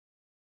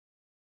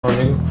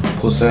Nigga,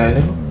 pussy ass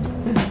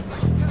nigga,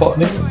 fuck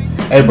nigga.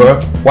 Hey, bro,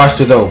 watch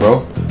the door,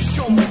 bro.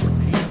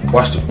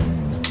 Watch the.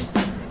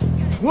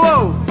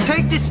 Whoa!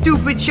 Take this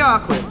stupid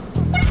chocolate.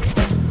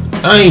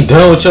 I ain't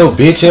done with your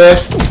bitch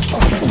ass.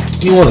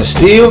 You wanna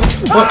steal?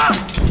 What?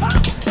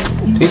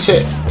 Bitch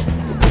ass.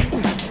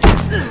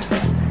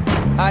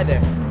 Hi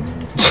there.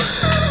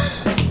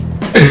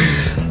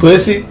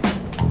 Pussy.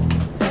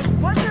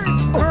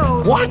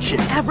 Watch it.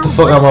 The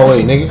fuck out my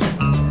way, nigga.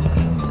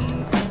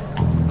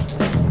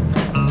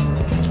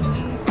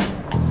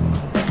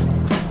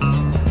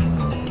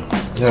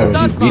 Yeah,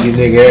 you beat a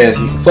nigga ass.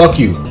 Fuck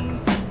you.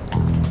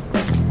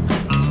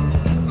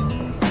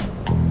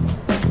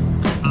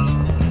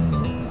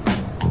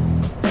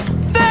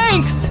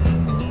 Thanks!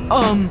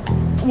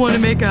 Wanna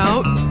make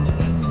out?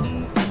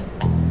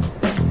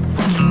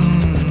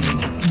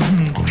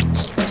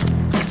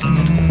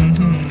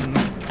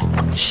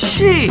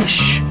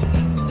 Sheesh!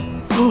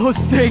 Oh,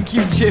 thank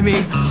you,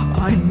 Jimmy.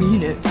 I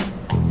mean it.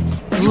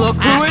 Look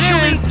who it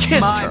is!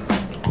 Kissed her.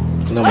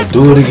 And I'ma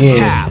do it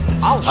again.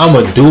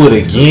 I'ma do it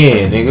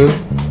again, nigga.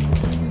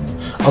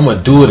 I'ma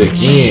do it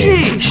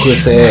again,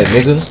 pussy ass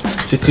nigga.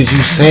 Just cause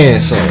you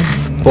saying something,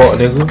 fuck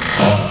nigga.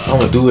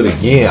 I'ma do it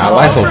again. I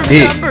like him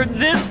thick. Remember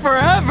this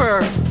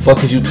forever.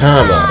 Fuck is you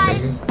talking about,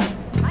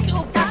 nigga? I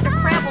hope Dr.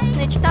 Crabble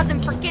Snitch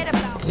doesn't forget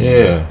about me.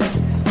 Yeah.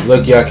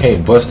 Lucky I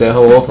can't bust that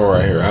hole open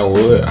right here. I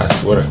would. I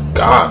swear to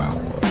God, I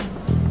would.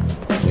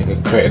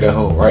 Nigga, crack that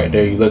hole right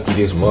there. You lucky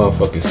this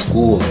motherfucking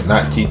school and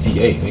not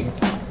TTA, nigga.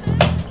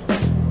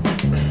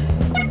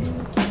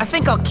 I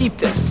think I'll keep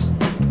this.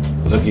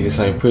 Lucky this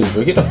ain't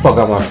prison. Get the fuck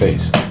out my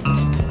face.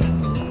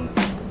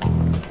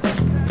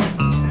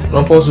 What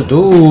I'm supposed to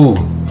do?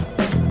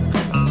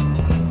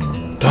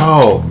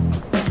 Dog.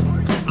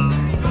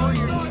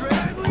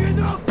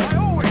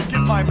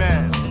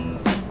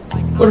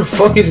 Where the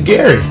fuck is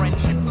Gary?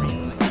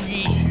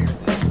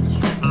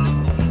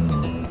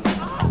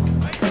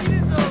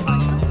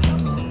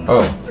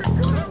 Oh.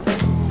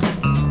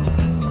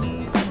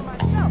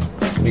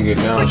 Nigga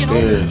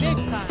downstairs.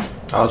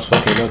 I was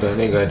fucking up that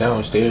nigga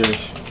downstairs.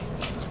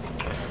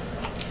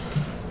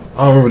 I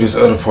don't remember this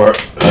other part.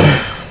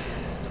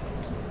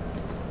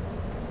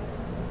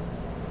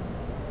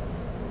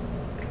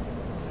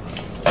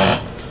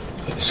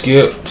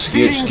 Skip.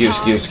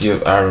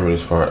 I remember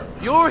this part.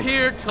 You're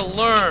here to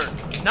learn,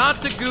 not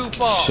to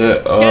goof off.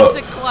 Shut up.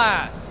 Get to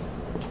class.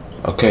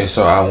 Okay,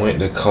 so I went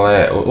to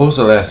class. What was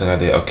the last thing I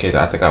did? Okay,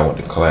 I think I went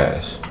to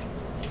class.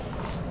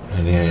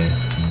 And then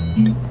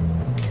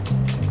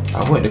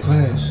I went to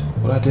class.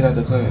 What I did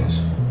after class?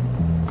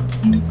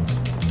 Me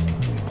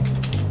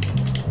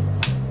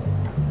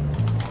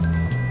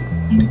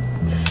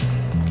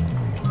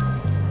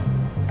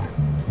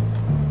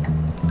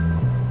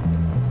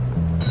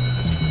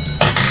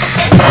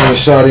and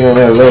Shawty on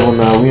that level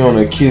now. We on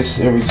a kiss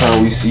every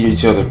time we see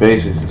each other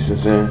basis. You see what I'm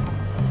saying?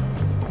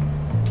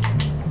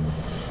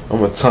 I'm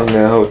gonna tongue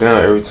that hoe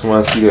down every time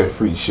I see that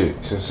freak shit.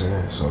 You see what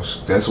I'm saying?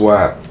 So that's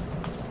why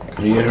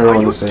me and her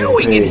on the same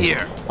page.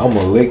 I'm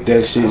gonna lick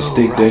that shit,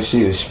 stick that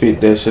shit, and spit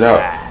that shit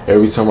out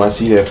every time I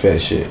see that fat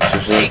shit.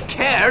 Take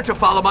care to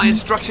follow my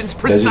instructions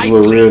precisely. That's just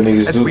what real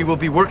niggas do. We will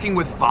be working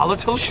with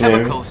volatile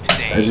chemicals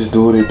today. I just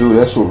do what they do.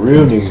 That's what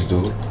real niggas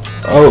do.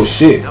 Oh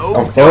shit! No,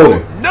 I'm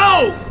folding.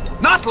 No,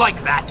 not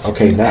like that.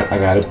 Okay, not. I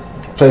got it.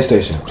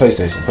 PlayStation.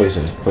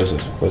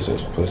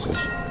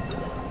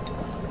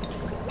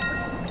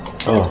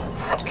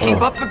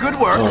 Keep up the good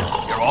work.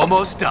 You're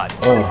almost done.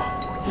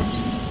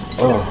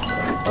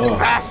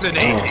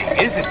 Fascinating,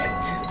 isn't it?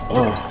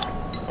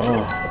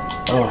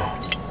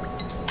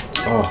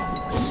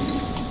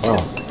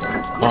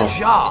 Good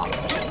job.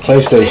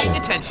 PlayStation.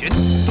 Paying attention.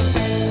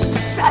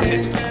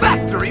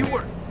 Satisfactory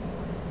work.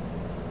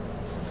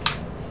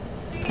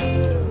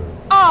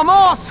 I'm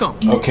awesome.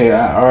 Okay,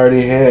 I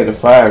already had the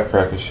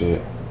firecracker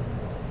shit.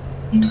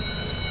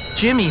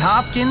 Jimmy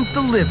Hopkins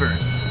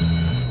delivers.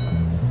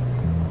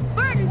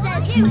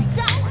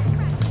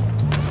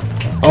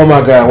 Oh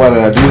my god, why did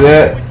I do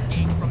that?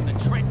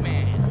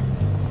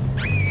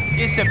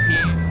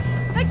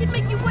 I can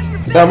make you what you're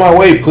Get out my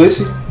way,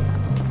 pussy.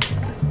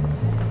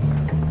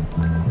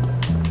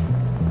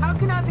 How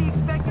can I be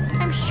expected?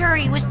 I'm sure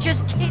he was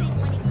just kidding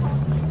when he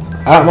called me.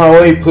 Out my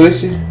way,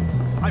 pussy.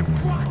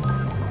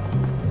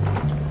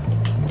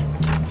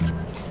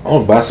 I'm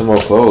gonna buy some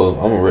more clothes.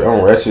 I'm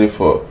gonna ratchet it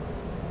for.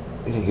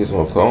 You can get some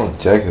more clothes,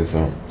 a jacket or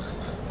something.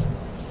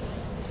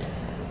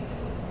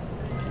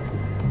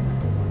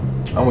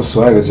 I'm a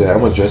swagger jack.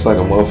 I'm gonna dress like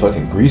a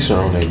motherfucking greaser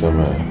on that dumb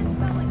man.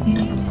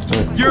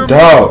 You're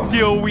dog.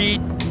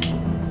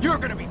 You're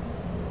gonna be.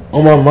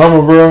 On my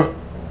mama, bro.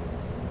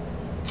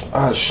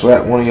 I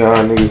slap one of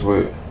y'all niggas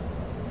with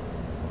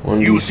one of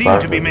these. You seem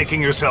to be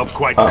making yourself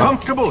quite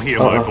comfortable here,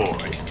 my boy.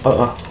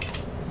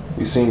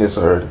 We seen this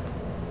already.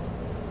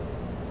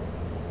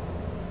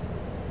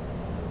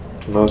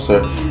 No,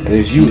 sir. And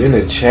if you in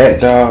the chat,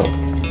 dog.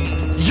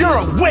 You're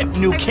a whip,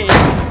 new kid.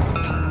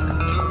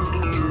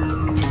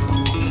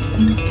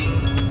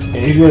 And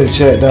if you in the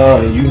chat,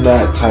 dog, and you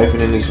not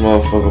typing in this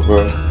motherfucker,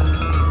 bro,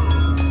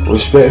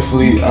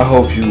 Respectfully, I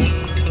hope you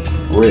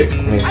wreck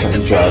next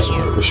time you try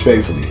somewhere.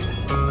 Respectfully.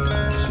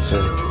 That's what I'm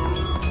saying.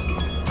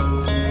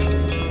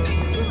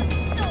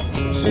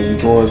 So you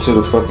going to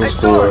the fucking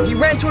store. He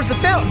ran towards the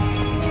fountain.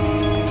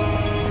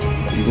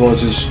 You going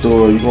to the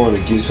store, you going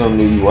to get something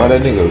to eat. Why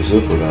that nigga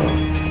zipper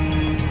down?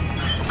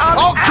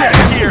 I'll get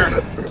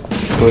here!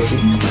 Pussy.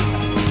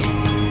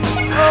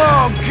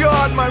 Oh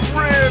god, my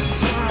ribs!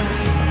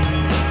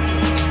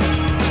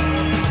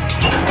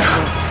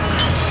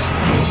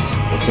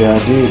 Okay, I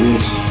did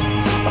this.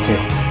 Okay.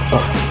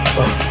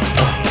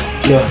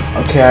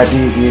 Yeah, okay, I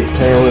did it.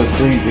 Playing with a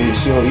free bitch.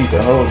 She don't eat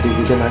the whole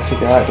dick, then I kick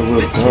her out the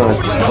with guns.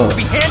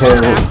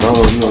 Playing with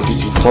dogs, you gonna get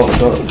you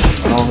fucked up.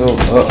 I don't go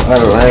up, I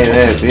lame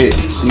that bitch.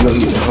 She gonna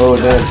eat the whole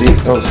damn dick,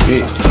 don't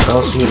spit.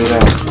 Don't spit it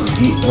out.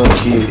 Eat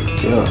kid.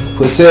 Yeah.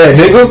 Pussy ass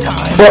nigga.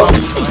 Fuck.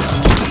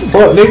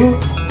 Fuck nigga.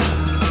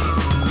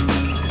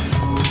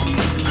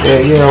 Yeah,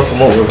 you know,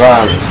 come on with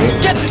violence,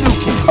 nigga.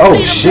 Oh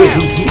shit,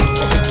 he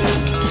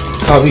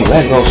caught me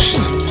like no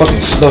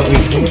fucking snuff me,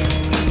 nigga.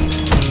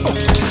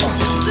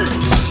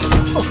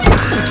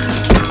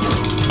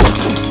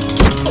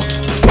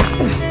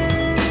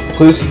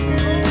 Pussy.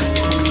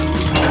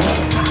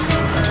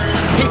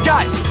 Hey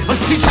guys,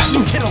 let's teach this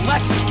new kid a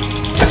lesson.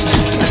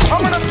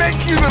 I'm gonna make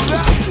you the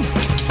best.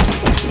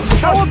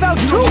 How about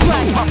you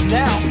up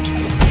now?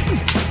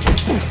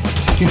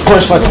 You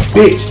punch like a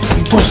bitch.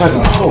 You punch like a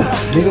hoe,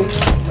 nigga.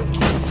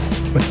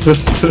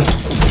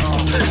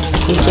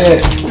 What's that?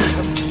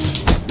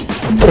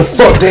 Where the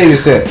fuck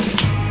Davis at?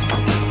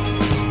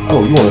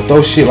 Oh, you wanna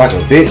throw shit like a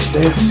bitch,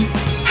 Davis?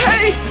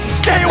 Hey,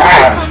 stay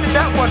away from me.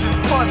 That wasn't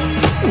funny.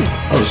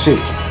 Oh shit.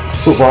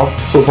 Football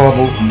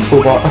move,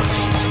 football.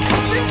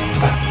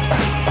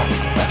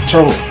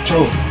 Choke.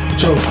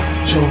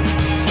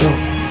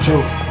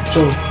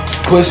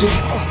 Pussy.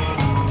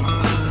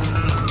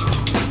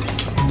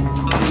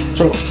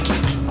 Choke.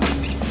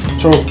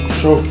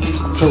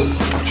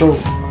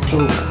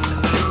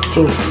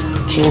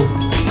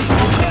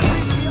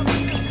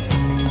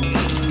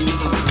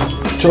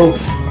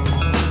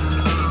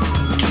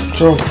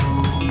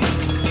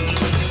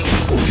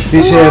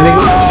 Bitch ass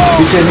nigga.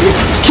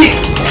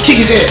 Kick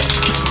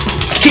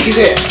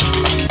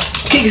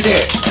his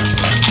head.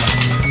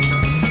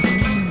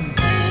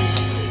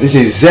 This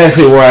is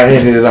exactly where I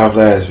ended it off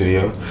last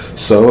video.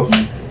 So,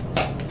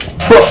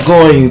 fuck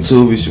going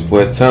YouTube. It's your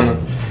boy Tana.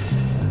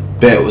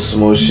 Back with some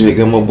more shit.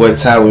 Got my boy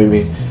Ty with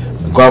me.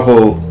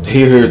 Guapo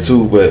here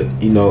too, but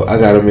you know I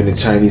got him in the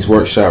Chinese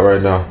workshop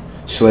right now,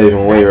 slaving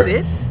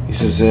away. He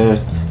says,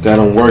 got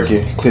him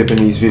working, clipping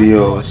these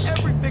videos.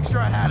 Every picture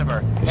I had of her,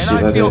 and shit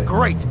I like feel that.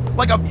 great.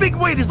 Like a big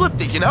weight is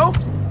lifted, you know?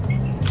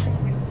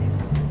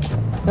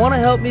 Want to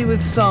help me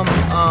with some,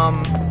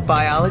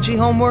 biology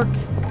homework?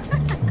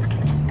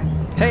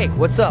 Hey,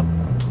 what's up?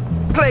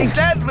 Play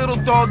that, little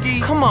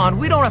doggy. Come on,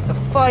 we don't have to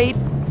fight.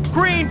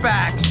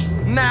 Greenbacks,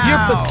 now.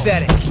 You're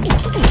pathetic.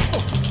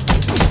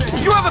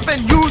 You ever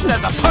been used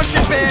as a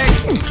punching bag?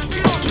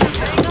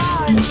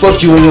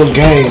 Fuck you and your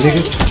gang,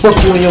 nigga.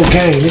 Fuck you and your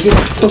gang, nigga.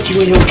 Fuck you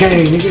and your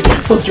gang, nigga.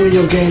 Fuck you and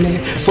your gang,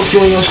 nigga. Fuck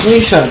you and your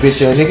slingshot,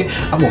 bitch ass nigga.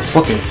 I'm a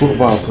fucking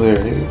football player,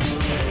 nigga.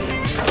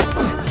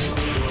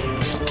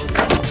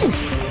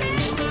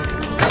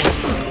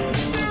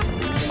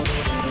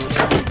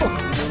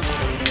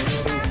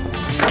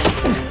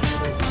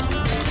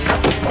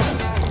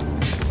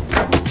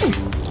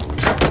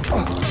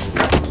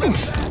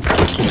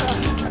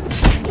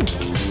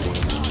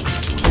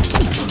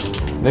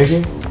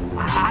 Nigga.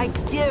 I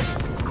give.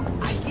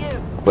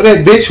 Where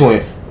that bitch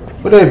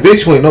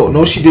went?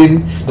 No, she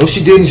didn't. No,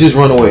 she didn't just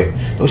run away.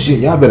 No,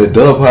 y'all better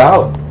dub her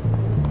out.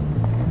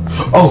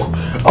 Oh,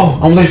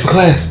 I'm late for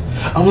class.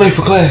 I'm late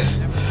for class.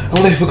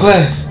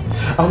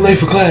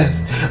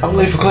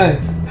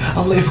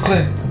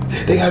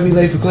 They got me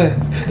late for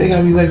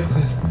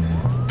class.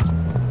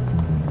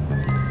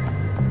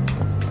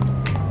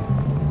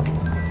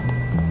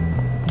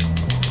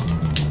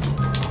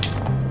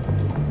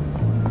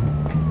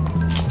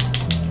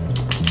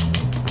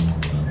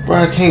 Bro,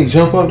 I can't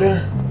jump up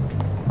there.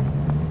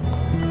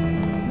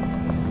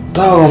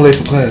 Dog, I'm late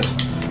for class.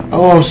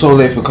 Oh, I'm so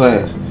late for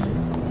class.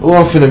 Oh,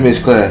 I'm finna miss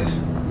class.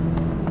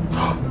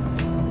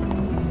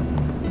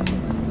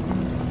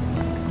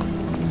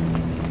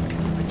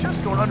 I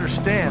just don't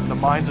understand the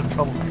minds of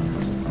troublemakers.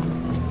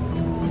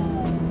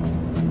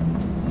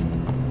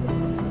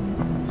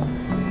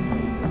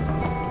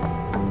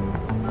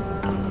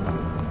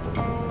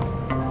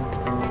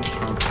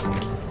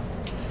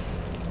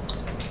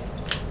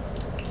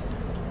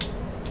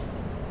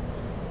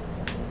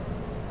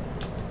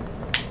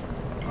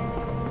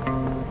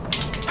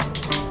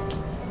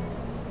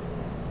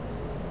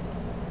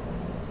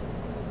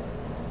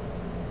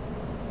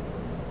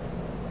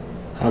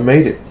 I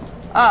made it.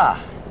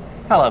 Ah,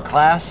 hello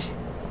class.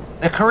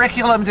 The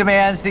curriculum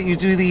demands that you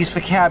do these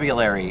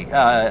vocabulary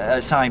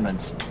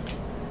assignments.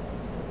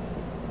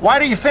 Why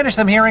do you finish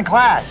them here in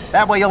class?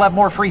 That way you'll have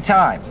more free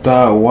time.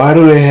 Dog, why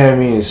do they have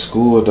me in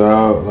school,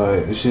 dog?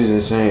 Like, this shit's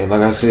insane.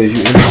 Like I said, if you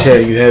in the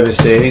chat, you haven't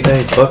said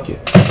anything, fuck it.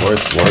 Word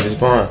is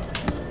bond.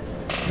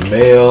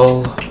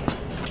 Male.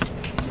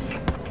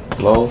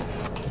 Low.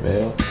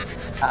 Male.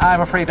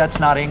 I'm afraid that's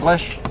not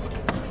English.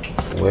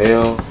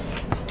 Well.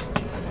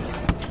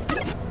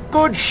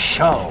 Good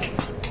show.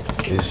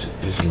 Is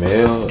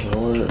male a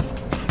word?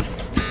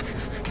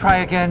 Try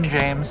again,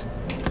 James.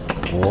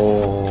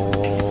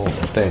 Whoa.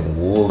 I think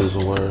wool is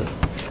a word.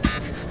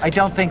 I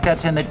don't think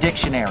that's in the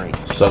dictionary.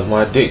 Suck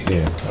my dick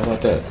then. How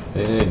about that?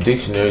 In the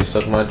dictionary,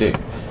 suck my dick.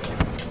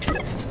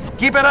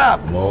 Keep it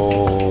up.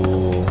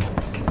 Mo.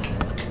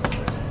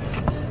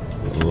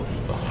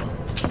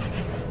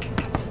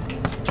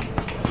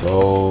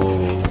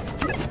 Low.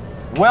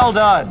 Well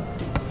done.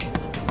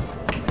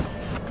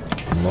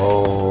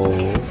 Mo.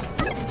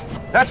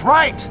 That's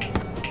right.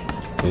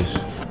 Is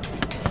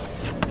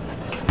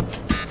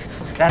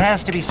That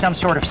has to be some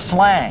sort of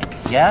slang,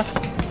 yes?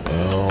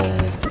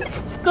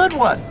 Good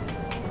one.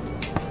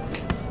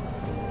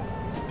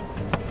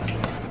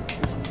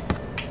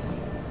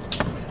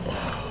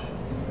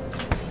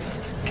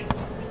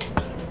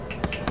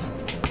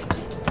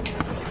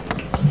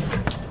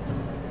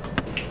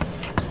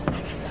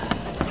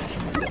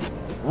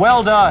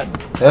 Well done.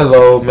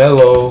 hello,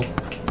 mellow.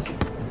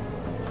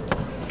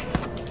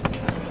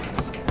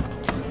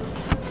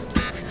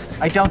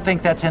 I don't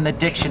think that's in the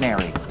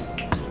dictionary.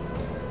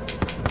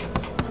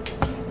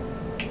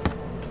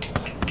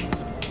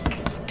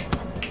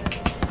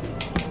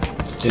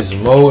 Is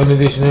mo in the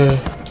dictionary?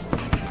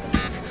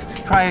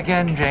 Try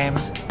again,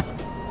 James.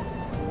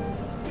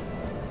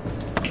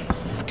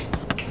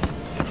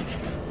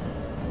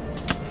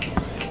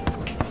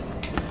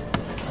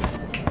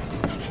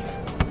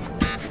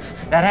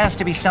 That has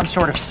to be some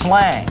sort of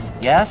slang,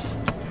 yes?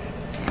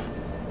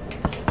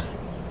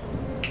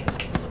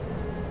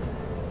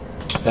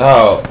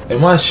 Oh,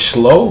 am I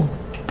slow?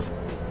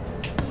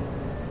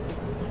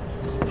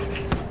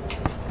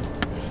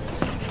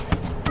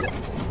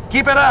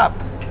 Keep it up.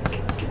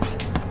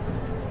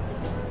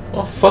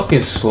 I'm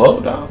fucking slow,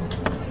 dog.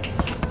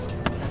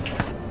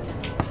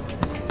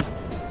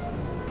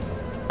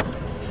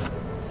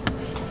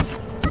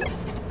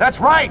 That's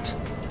right.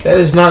 That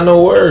is not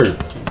no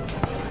word.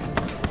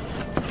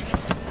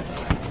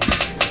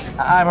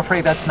 I'm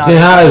afraid that's not.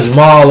 Then how is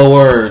mal a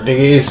word,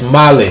 nigga? It's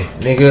Male,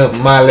 nigga.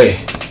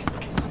 Male.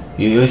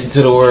 You listen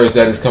to the words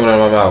that is coming out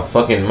of my mouth.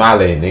 Fucking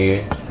Male,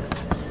 nigga.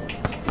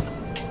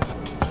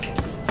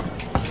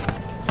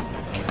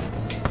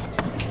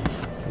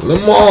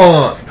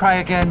 Lemon. Try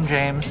again,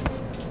 James.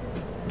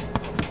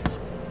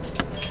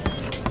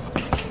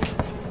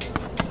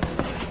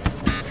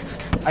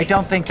 I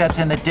don't think that's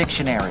in the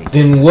dictionary.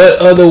 Then what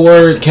other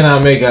word can I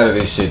make out of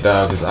this shit,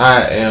 dog? Cause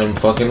I am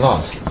fucking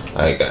lost.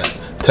 Like,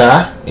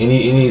 Ty,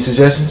 any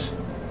suggestions?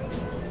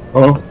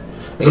 Huh?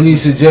 Any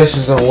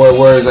suggestions on what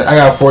words? I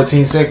got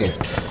 14 seconds.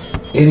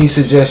 Any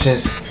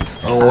suggestions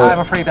on what? I'm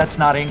afraid that's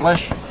not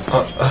English.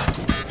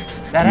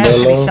 That has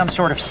to be mellow. some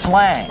sort of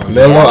slang.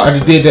 Mellow, I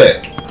already did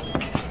that.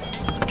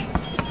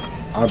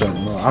 I don't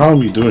know. I don't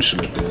be doing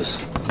shit like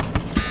this.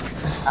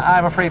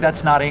 I'm afraid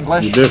that's not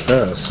English. You did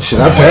pass. Shit,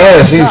 I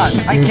passed.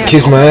 You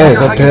kiss my ass.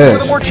 I A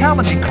passed. more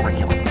challenging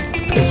curriculum.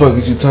 What the fuck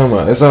is you talking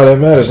about? That's all that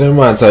matters. Never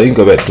mind, Ty. You can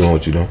go back to doing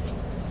what you doing.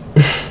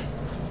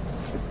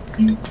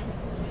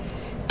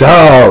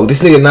 Dog,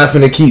 this nigga not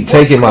finna keep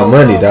taking my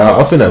money, dog.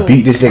 I'm finna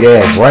beat this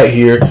nigga ass right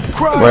here,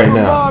 right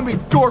now.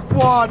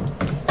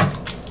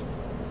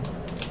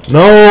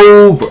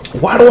 No, bro.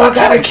 Why do I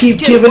gotta keep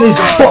giving this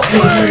fucking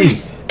money?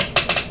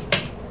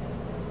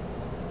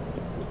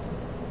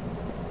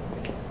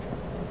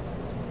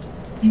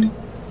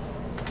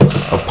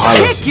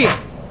 Apology.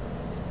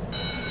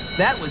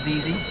 That was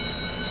easy.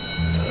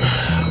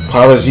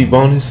 Apology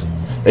bonus?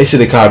 They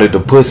should have called it the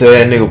pussy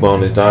ass nigga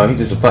bonus, dog. He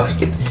just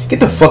get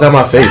the fuck out of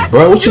my face,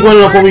 bro. What you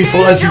running up on me for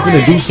like you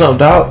finna do something,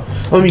 dog?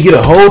 Let me get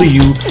a hold of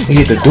you and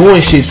get to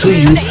doing shit to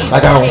you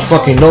like I don't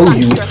fucking know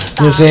you. You know what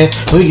I'm saying?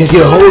 Let me get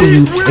a hold of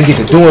you and get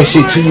to doing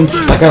shit to you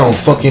like I don't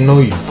fucking know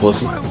you,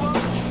 pussy.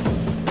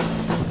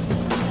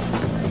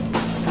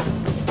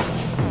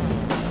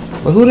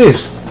 But who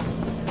this?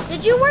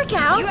 Did you work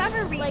out? You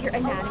ever read your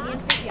anatomy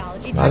and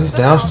physiology? I just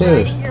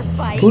downstairs.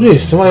 Fight? Who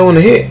this? Somebody want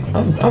to hit?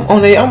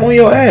 I'm on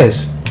your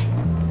ass.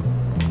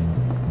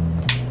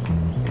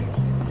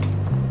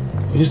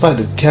 You just like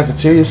the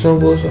cafeteria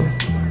symbol or something?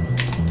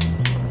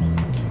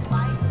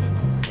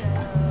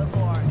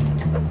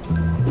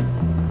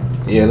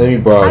 Yeah, let me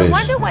borrow I this.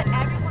 wonder what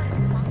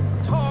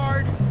everyone's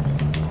hard.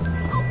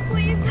 Oh,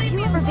 please, have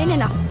you ever been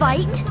in a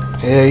fight?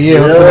 Hell yeah,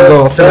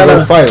 I'm finna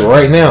go fight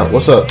right now.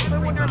 What's up?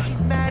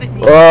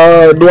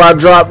 Do I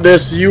drop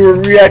this? You were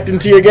reacting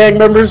to your gang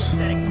members?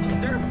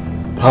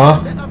 Huh?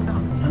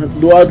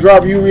 Do I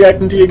drop you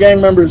reacting to your gang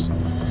members?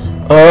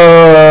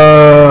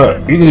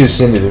 You can just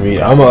send it to me.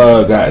 I'm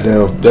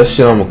goddamn that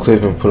shit. I'm gonna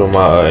clip and put on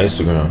my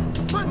Instagram.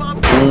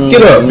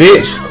 Get up,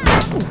 bitch.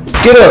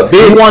 Get up,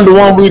 bitch. You want the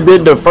one we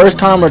did the first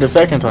time or the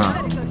second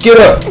time? Get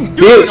up,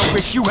 bitch.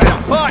 Wish you had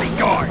a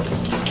bodyguard.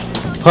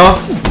 Huh?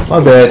 My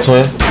bad,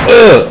 twin.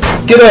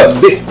 Get up,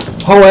 bitch.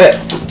 Hoe at.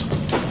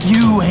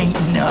 You ain't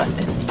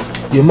nothing.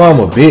 Your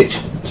mama, bitch.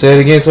 Say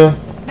it again, twin.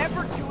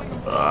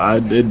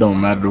 It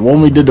don't matter. The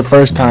one we did the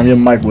first time, your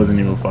mic wasn't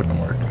even fucking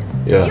working.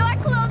 Yeah.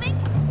 Your clothing?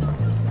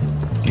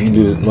 You can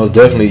do this. Most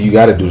definitely, you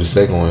got to do the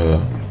second one.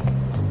 Yeah.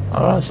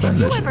 Oh, I'll send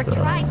You that ever shit.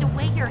 tried to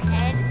weigh your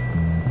head?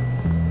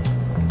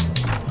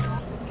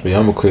 But yeah,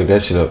 I'm gonna clip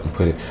that shit up and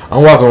put it.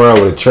 I'm walking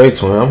around with a tray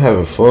twin. I'm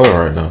having fun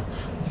right now.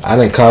 I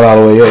didn't caught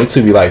all the way up. It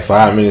took me like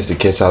 5 minutes to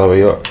catch all the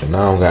way up, and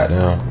now I'm got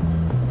down.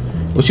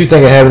 What you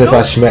think of having if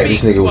I smack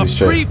this nigga with his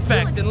tray?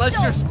 Prefect unless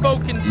you're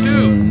spoken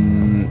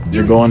to.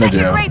 You're going to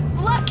jail.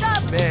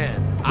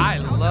 Man, I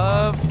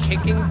love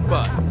kicking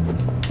butt.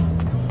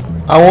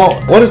 I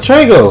want. Where the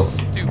tray go?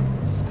 Stupid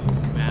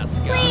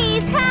mascot.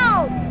 Please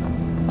help!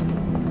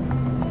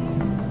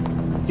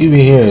 You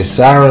be hearing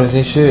sirens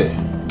and shit.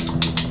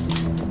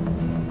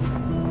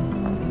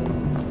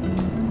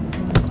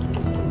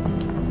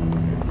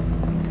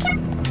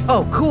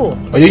 Oh, cool.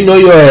 Oh, you know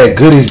your ass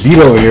good as beat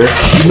over here.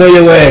 You know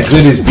your ass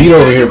good as beat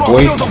over here,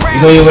 boy.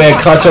 You know your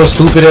ass caught your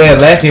stupid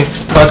ass lacking.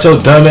 Caught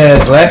your dumb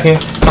ass lacking.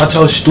 Caught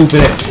your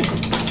stupid ass.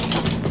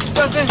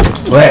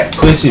 Black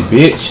pussy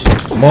bitch.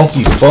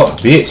 Monkey fuck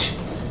bitch.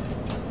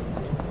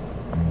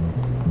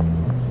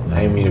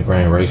 I didn't mean to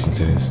bring race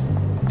into this.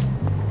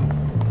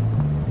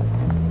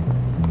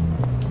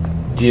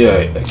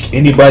 Yeah,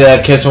 anybody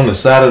I catch on the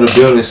side of the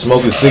building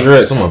smoking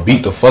cigarettes, I'm gonna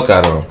beat the fuck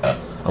out of them.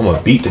 I'm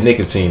gonna beat the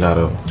nicotine out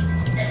of them.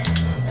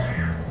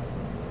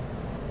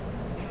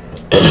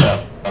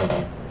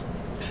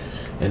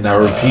 And I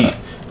repeat,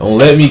 don't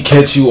let me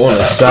catch you on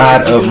the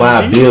side of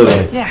my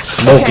building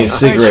smoking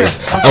cigarettes.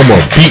 I'm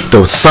gonna beat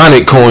the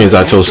Sonic coins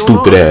out your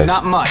stupid ass.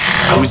 Not much.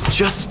 I was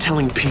just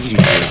telling Petey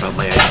about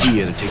my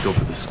idea to take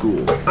over the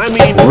school. I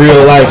mean,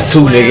 Real life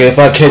too, nigga. If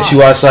I catch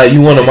you outside,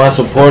 you one of my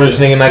supporters,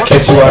 nigga, and I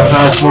catch you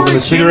outside smoking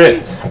a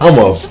cigarette, I'm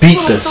gonna beat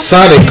the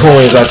Sonic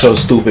coins out your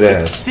stupid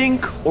ass.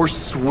 sink or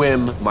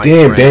swim, my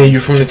Then friend. ban you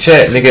from the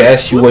chat, nigga.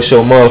 Ask you what's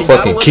your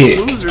motherfucking kick,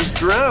 Losers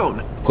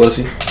drown.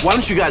 pussy. Why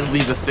don't you guys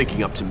leave the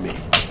thinking up to me?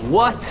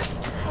 What?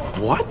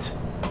 What?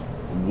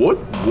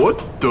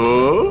 What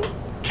the?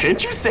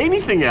 Can't you say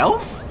anything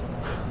else?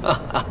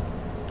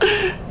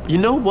 You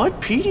know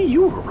what, Petey?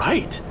 You were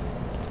right.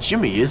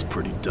 Jimmy is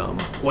pretty dumb.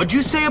 What'd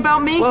you say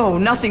about me? Whoa,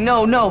 nothing.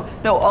 No.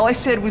 All I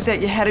said was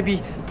that you had to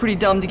be pretty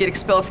dumb to get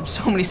expelled from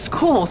so many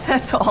schools.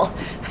 That's all.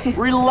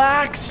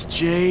 Relax,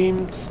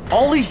 James.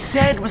 All he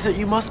said was that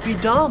you must be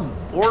dumb.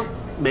 Or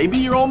maybe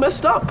you're all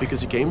messed up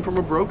because you came from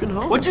a broken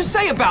home. What'd you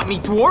say about me,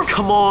 dwarf?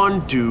 Come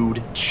on,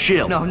 dude.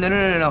 Chill.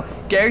 No.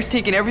 Gary's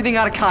taking everything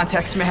out of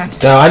context, man.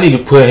 Now I need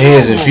to put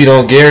hands in feet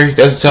on Gary.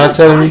 That's what y'all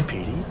telling me?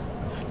 Petey.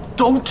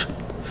 Don't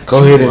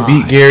Go ahead and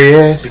beat Gary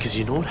ass. Because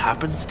you know what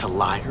happens to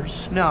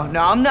liars? No,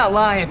 I'm not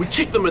lying. We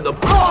kick them in the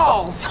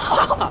balls!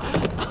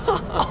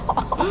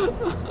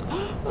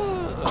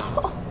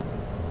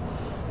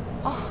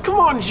 Come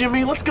on,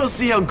 Jimmy, let's go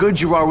see how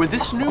good you are with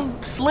this new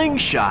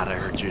slingshot I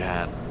heard you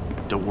had.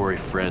 Don't worry,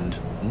 friend.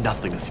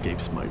 Nothing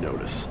escapes my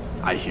notice.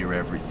 I hear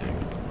everything.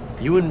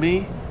 You and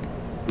me,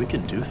 we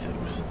can do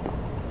things.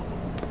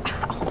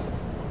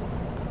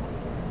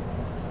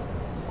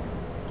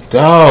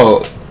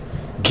 Dog,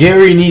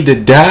 Gary need to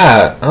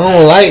die. I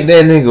don't like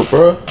that nigga,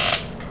 bro.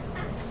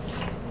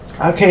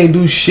 I can't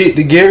do shit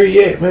to Gary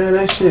yet, man.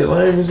 That shit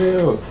lame as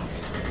hell.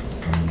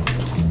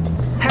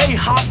 Hey,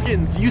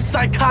 Hopkins, you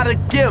psychotic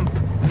gimp!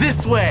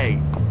 This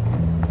way!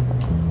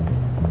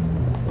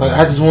 Like,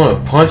 I just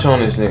want to punch on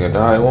this nigga,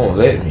 dog. It won't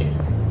let me.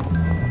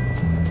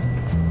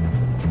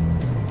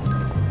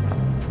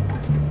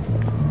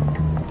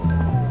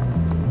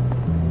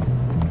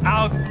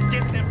 I'll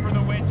get them for the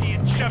wedgie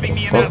and shoving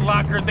me in that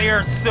locker. They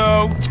are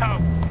so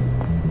tough.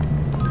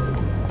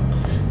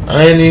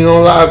 I ain't even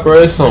gonna lie, bro.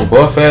 There's some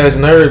buff ass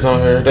nerds on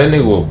here. That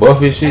nigga was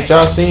buff as shit.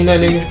 Y'all seen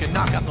that You nigga? can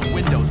knock out the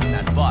windows in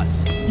that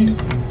bus.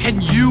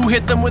 Can you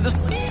hit them with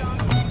a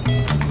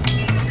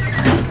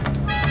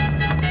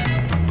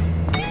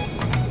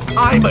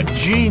I'm a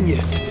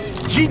genius.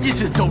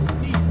 Geniuses don't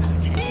need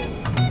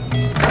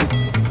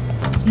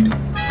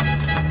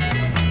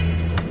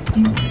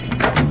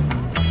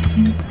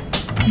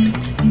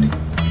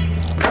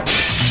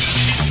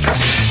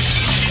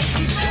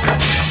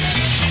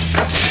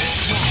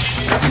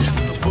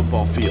the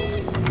football field?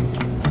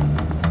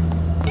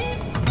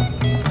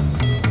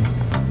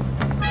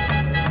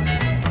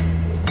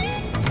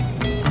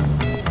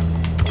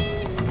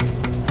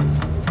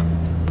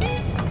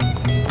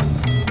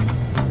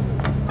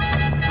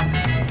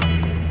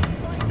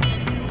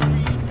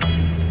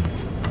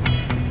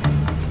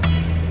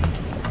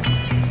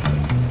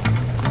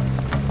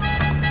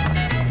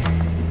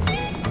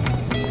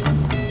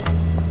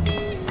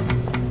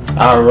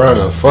 I'll run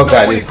the fuck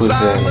out this pussy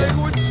ass nigga.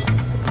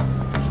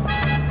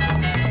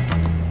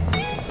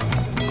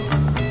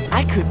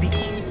 I could be.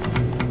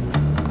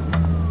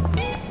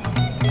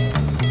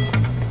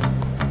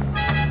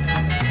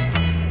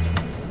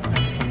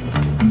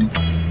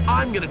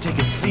 I'm gonna take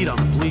a seat on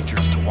the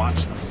bleachers to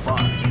watch the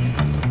fun.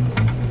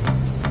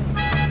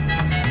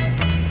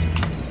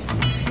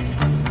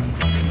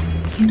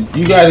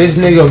 You got this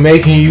nigga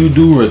making you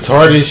do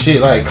retarded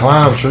shit like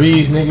climb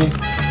trees, nigga.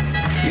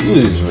 You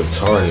is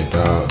retarded,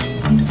 dog.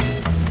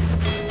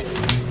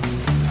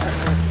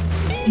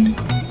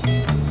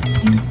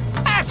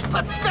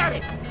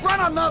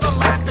 Run another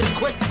lap and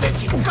quit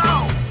bitching.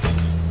 Go!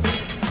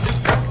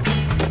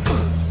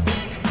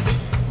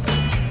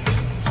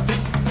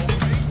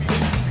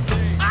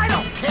 I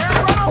don't care.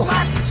 Run a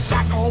lap, you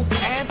sack of old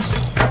pants.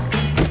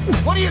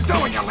 What are you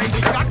doing, you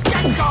lazy nuts?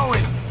 Get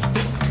going!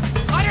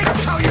 I didn't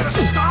tell you to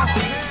stop!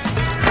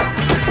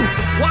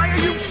 Why are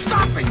you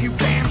stopping, you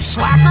damn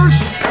slackers?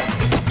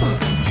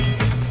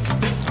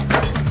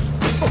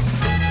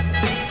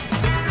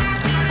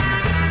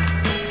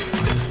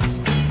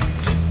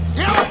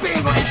 You know what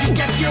being lazy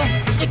gets you?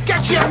 It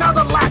gets you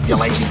another lap, you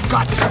lazy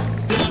guts!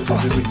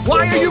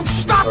 Why are you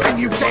stopping,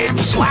 you damn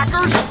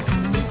slackers?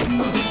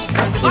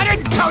 I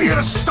didn't tell you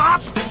to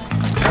stop!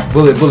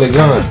 Bullet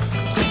gun.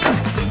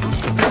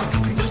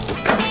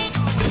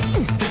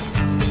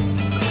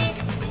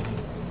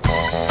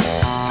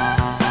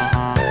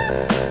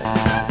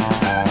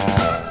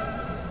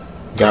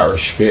 Got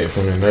respect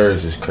from the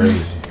nerds is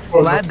crazy.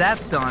 Glad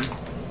that's done.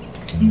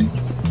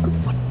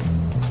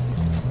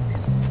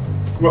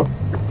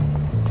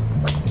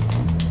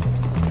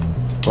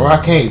 Bro,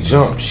 I can't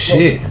jump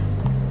shit.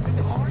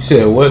 You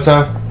said what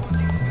time?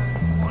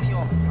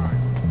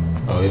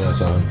 Oh, yeah,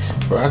 that's all.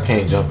 Bro, I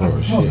can't jump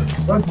over shit.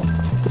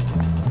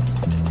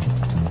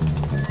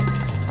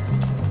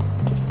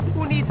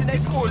 Who needs an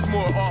escort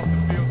more off the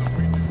field than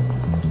we do?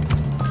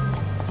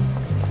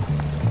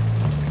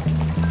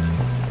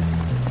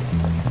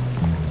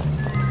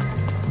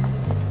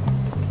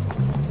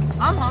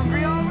 I'm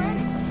hungry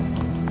already.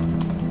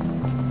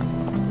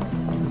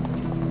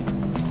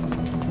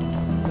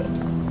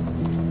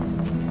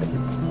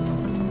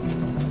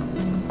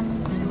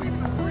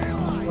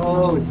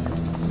 Oh.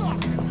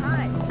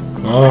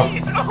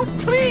 Oh,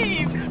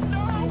 please!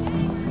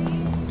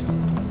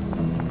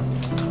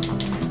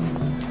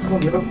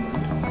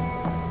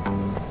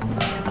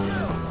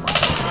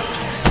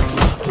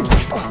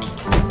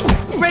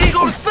 Ready to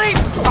go to sleep?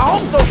 I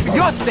hope so, for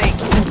your sake.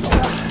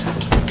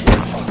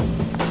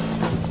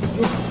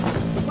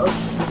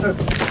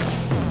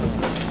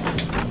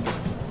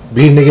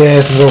 Beat nigga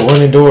ass and go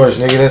run indoors,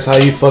 nigga. That's how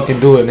you fucking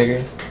do it,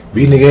 nigga.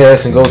 Beat nigga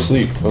ass and go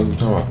sleep. What you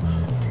talking about?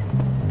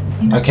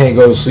 I can't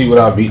go to sleep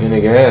without beating a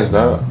nigga ass,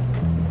 dog.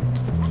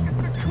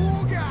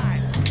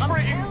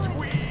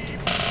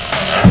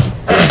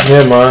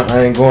 Yeah, man,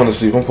 I ain't going to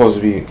sleep. I'm supposed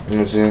to be, you know what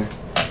I'm saying?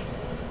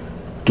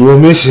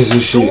 Doing missions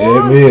and shit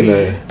at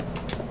midnight.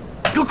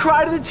 Go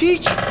cry to the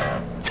teacher.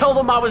 Tell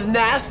them I was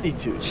nasty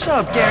to you. Shut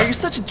up, Gary. You're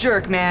such a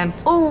jerk, man.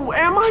 Oh,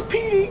 am I,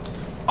 Petey?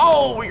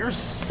 Oh, you're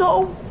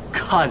so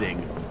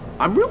cutting.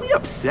 I'm really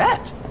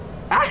upset.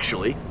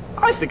 Actually,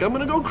 I think I'm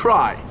gonna go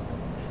cry.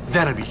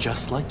 That'd be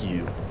just like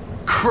you.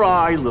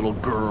 Cry, little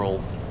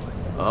girl.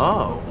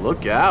 Oh,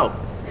 look out.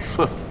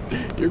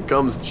 Here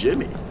comes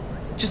Jimmy.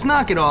 Just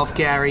knock it off,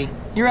 Gary.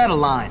 You're out of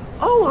line.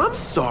 Oh, I'm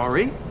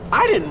sorry.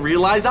 I didn't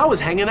realize I was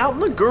hanging out in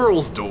the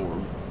girls'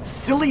 dorm.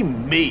 Silly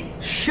me.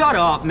 Shut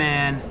up,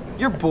 man.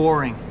 You're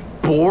boring.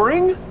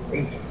 Boring?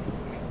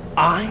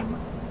 I'm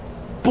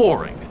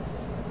boring.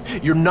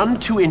 You're none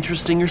too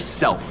interesting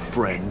yourself,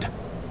 friend.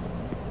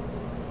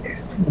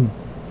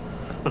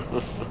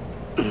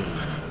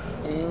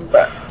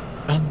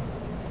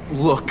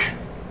 Look,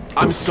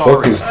 I'm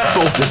sorry. This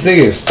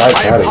nigga is I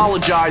psychotic.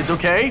 apologize,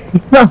 okay?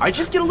 I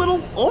just get a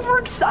little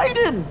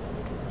overexcited.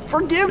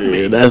 Forgive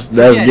me. Yeah, that's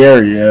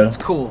Gary, yeah. It's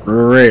cool.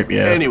 Rick,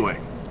 yeah. Anyway,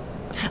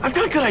 I've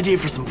got a good idea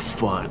for some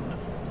fun.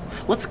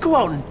 Let's go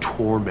out and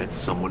torment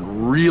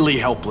someone really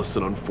helpless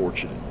and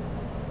unfortunate.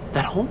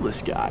 That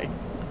homeless guy.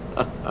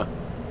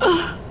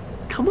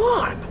 Come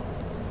on.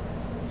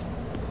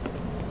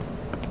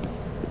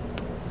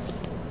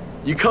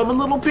 You coming,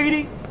 little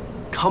Petey?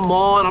 Come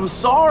on, I'm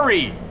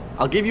sorry.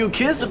 I'll give you a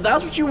kiss if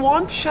that's what you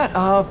want. Shut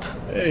up.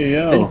 Hey,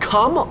 yo. Then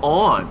come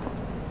on.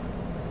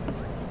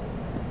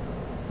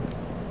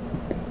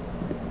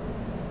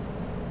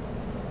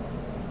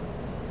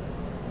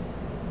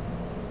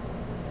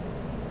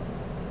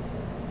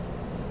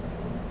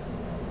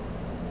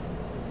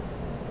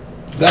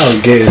 That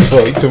was gay as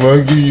fuck. Tomorrow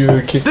I'll give you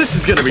a kiss. This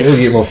is gonna be. Let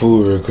me get my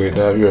food real quick.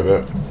 Nah, I'll be right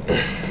back.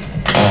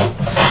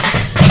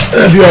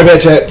 I'll be right back,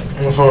 chat.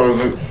 On my phone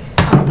real quick.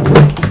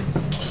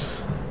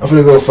 I'm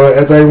finna go find.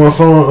 After I get my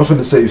phone, I'm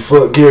finna say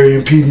fuck Gary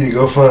and Petey and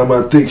go find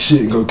my thick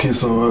shit and go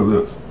kiss on my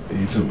lips.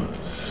 You talking about?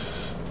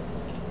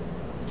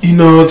 You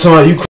know what I'm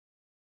talking about?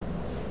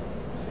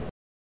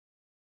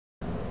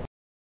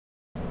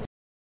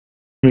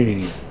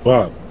 You.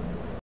 Wow.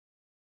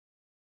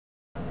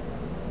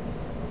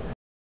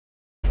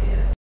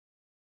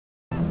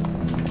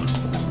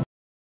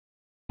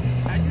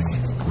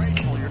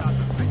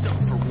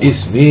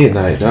 It's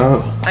midnight,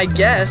 dog. I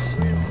guess.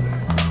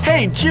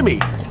 Hey, Jimmy,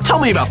 tell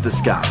me about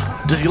this guy.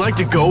 Does he like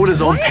to go in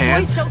his own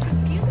pants?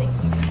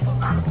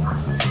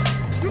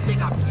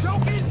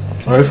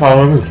 Alright,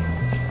 follow me.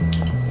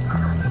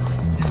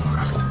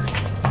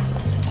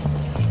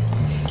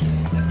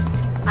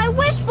 I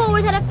wish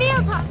Forward had a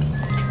field hockey.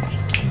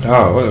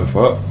 Oh, what the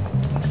fuck?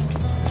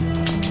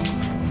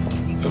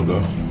 There we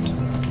go.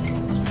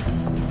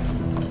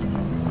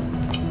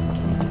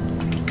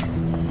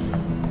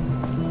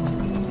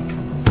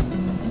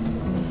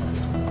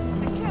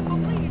 I can't believe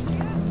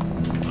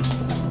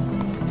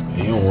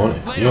want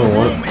it. You don't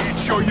want it. Man,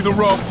 show you the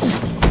ropes.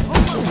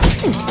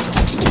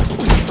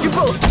 You're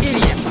both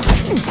idiots.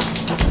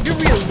 You're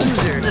real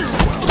losers.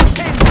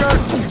 Hey, jerk.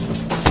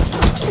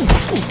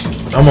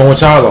 I'm on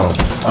what y'all on.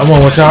 I'm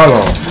on what y'all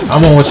on.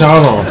 I'm on what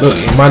y'all on. Look,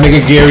 and my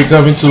nigga Gary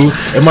coming too.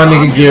 And my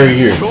nigga Gary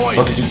here. What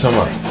are you talking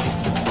about?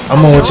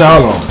 I'm on what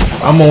y'all on.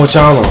 I'm on what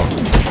y'all on.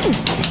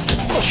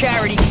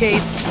 Charity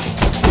case.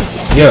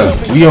 Yeah,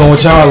 we on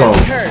what y'all on.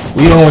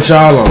 We on what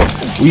y'all on.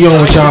 We on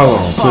what y'all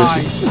on.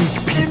 Pussy.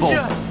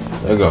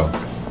 There you go.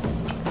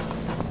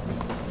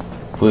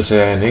 Pussy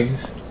ass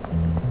niggas.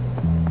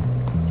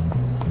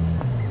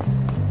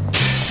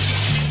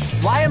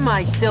 Why am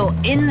I still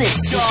in this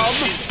job?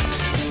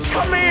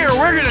 Come here,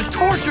 we're gonna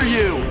torture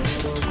you.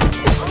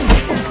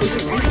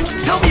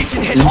 Tell me you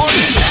can hit all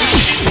this.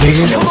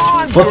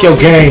 Nigga, fuck your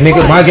gang,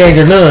 nigga. My gang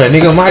or none,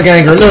 nigga. My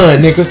gang or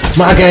none, nigga.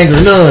 My gang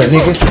or none,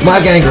 nigga. My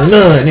gang or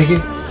none,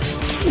 nigga.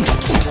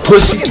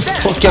 Pussy,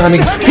 fuck y'all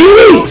nigga.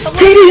 Petey,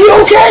 Petey, you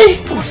okay?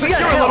 You're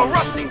a little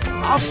rusty.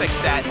 I'll fix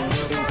that.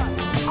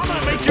 I'm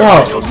gonna make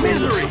Dog. your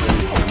misery.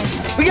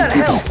 We gotta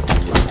help.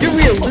 You're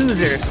real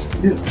losers.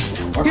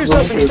 Here's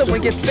hoping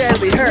someone gets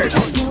badly hurt.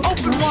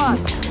 Open wide.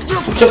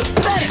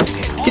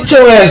 Get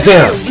your ass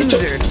down. Get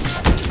your, Losers.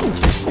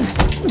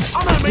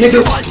 I'm gonna make nigga,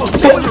 your life a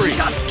fuck, misery.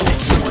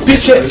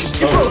 bitch ass.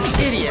 You're both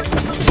idiots.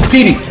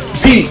 Petey,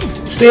 Petey,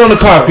 stay on the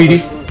car, Petey.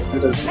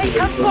 Hey,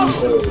 come close.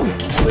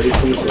 Let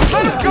him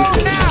go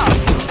now.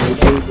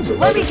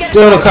 Let me get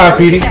Stay on the car,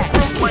 Petey.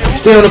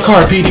 Stay on the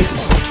car, Petey.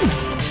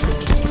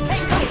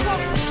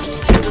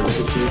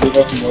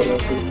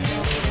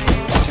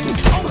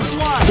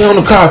 Stay on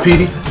the car,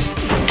 Petey.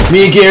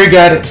 Me and Gary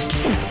got it.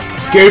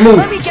 Gary, move.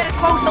 Let me get a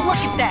closer look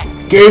at that.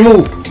 Gary,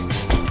 move.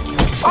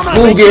 I'm gonna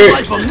Move, make Gary. your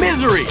life a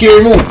misery.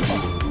 Gary, move.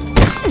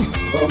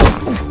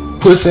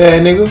 Pussy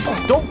ass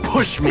nigga. Don't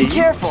push me. Be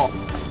careful.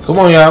 Come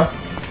on, y'all.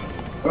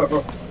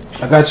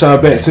 I got y'all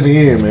back to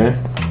the end, man.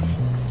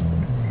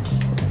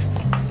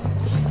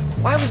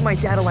 Why was my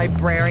dad a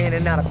librarian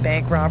and not a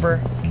bank robber?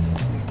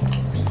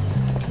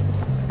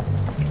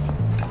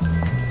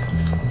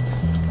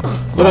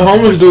 What a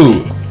homeless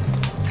dude.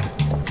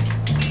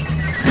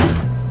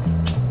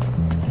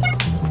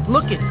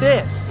 Look at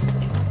this.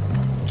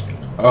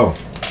 Oh.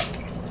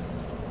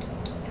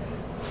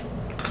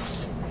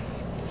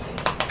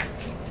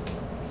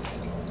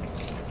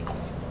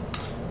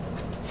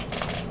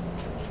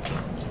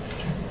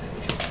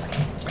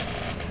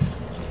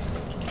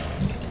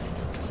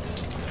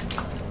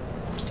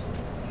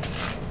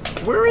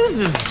 Where is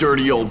this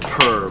dirty old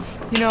perv?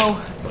 You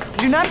know,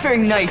 you're not very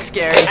nice,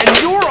 Gary.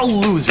 And you're a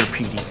loser,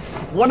 Petey.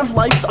 One of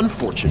life's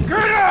unfortunates.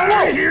 Get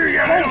out of here,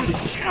 you little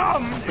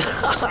scum!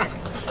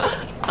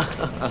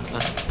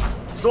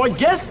 So I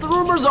guess the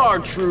rumors are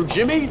true,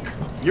 Jimmy.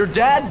 Your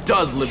dad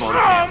does live on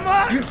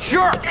campus. You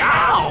jerk!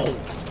 Ow!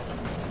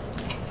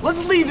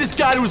 Let's leave this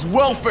guy to his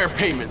welfare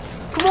payments.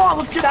 Come on,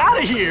 let's get out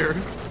of here.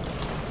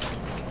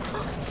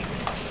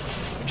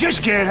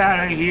 Just get out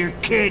of here,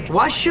 kid.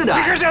 Why should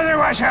I? Because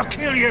otherwise I'll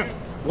kill you.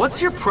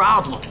 What's your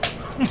problem?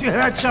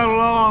 That's a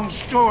long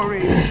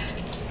story.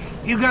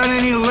 You got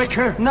any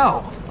liquor?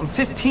 No, I'm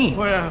 15.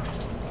 Well,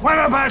 what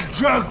about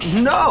drugs?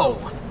 No!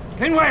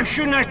 Then why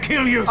shouldn't I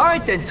kill you? All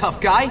right then, tough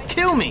guy,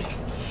 kill me.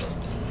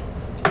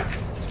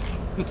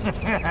 You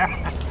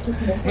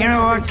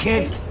know what,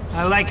 kid?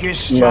 I like your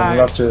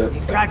style.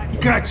 You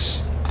got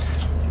guts.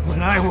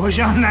 When I was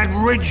on that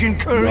ridge in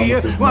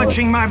Korea,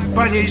 watching my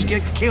buddies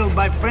get killed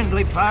by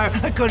friendly fire,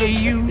 I could have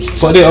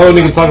used. What the old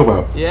nigga talk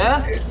about?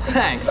 Yeah?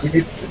 Thanks.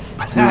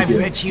 But I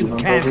bet you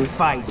can't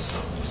fight.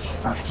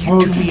 You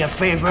do me a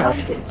favor,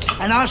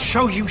 and I'll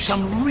show you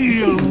some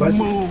real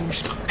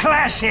moves.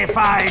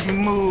 Classified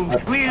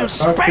moves. Real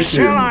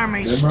special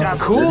army stuff.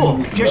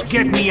 Cool. Just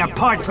get me a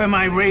part for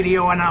my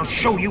radio, and I'll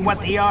show you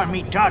what the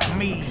army taught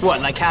me.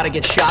 What, like how to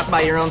get shot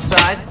by your own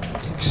side?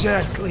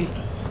 Exactly.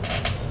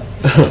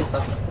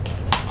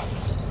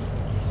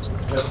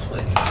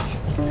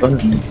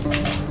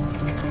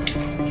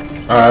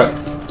 Alright.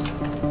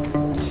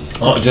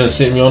 Aunt just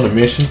sent me on the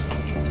mission.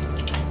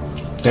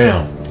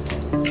 Damn.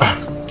 Ah.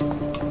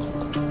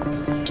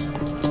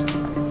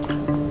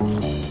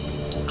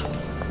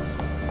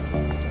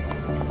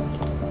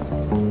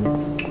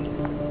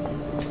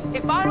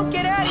 If I don't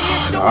get out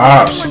of here,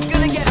 Ops.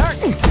 gonna get hurt.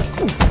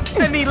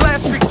 Any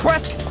last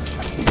request?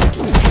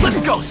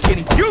 Let's go,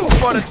 Skinny. You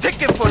bought a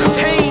ticket for the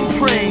pain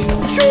train.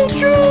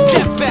 Choo-choo!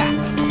 Step back.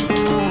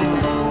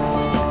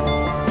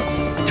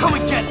 Come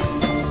and get it.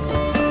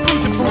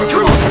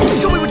 Come on,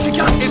 show me what you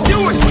got. If you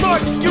were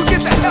smart, you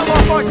get the hell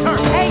off our turf.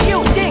 Hey,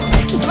 you, Dick,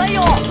 lay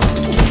off.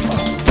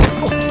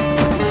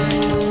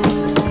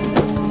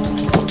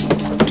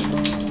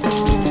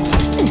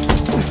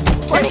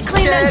 Let me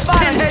clean that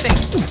bottom.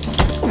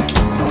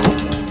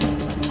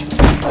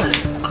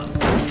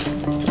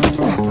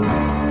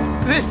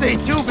 This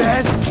ain't too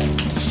bad.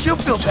 She'll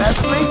feel bad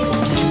for me.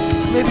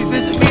 Maybe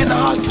visit me in the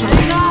hospital.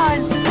 Hang on.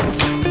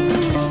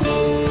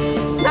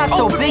 Not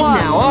so big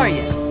now, are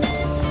you?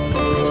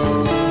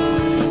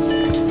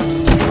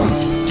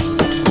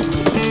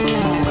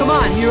 Come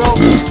on, hero.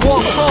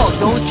 WALL2WALL,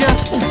 don't ya?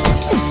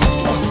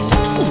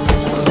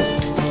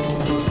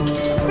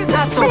 You're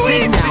not so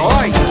big now,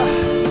 are you?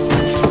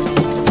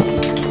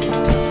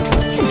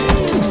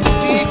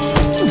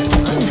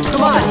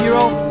 Come on,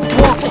 hero.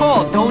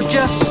 WALL2WALL, don't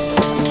ya?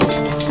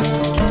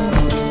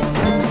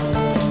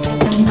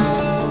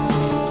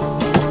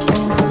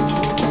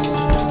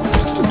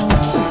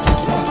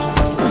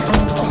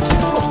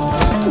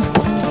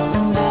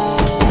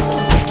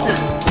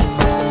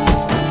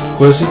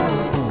 Pussy?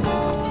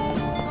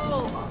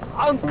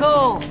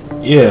 Uncle!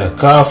 Yeah,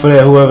 call for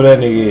that, whoever that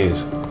nigga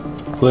is.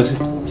 Pussy.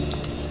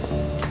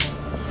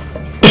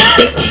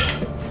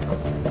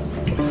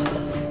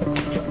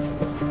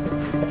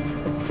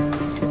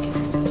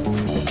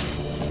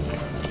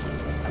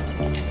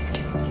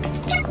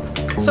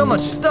 So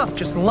much stuff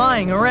just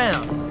lying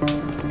around.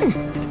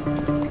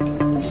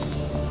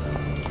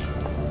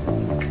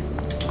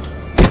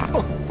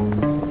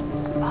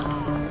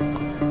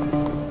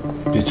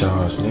 Bitch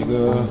ass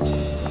nigga.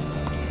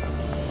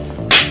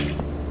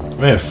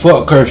 Man,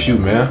 fuck curfew,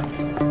 man.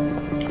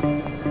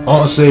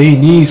 Unc say he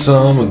needs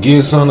something, or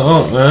give something to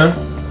Unc, man.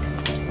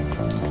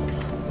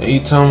 And he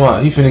talking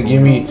about he finna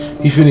give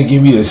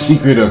me the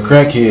secret of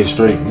crackhead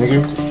straight,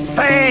 nigga.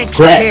 Thanks,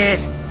 Crack. kid.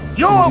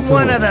 You're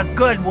one of the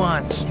good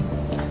ones.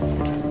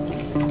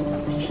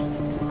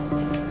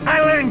 I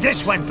learned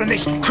this one from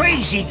this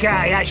crazy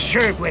guy I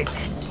served with.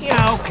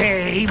 Yeah,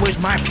 okay, he was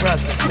my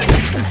brother.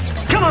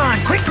 Come on,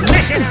 quit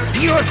messing.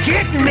 You're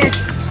getting it.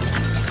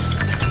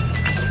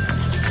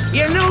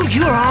 You know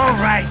you're all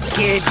right,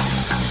 kid.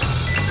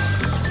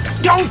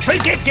 Don't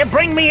forget to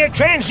bring me a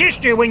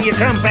transistor when you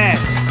come back.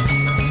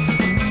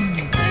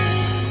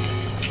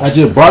 I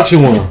just brought you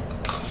one.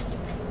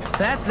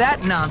 That's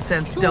that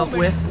nonsense dealt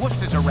with.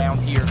 Wusses around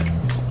here.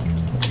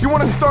 You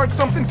want to start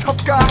something,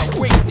 tough guy?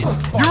 You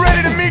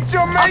ready to meet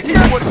your maker?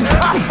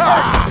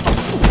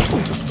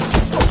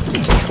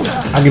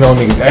 I get on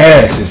niggas'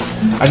 asses.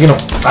 I get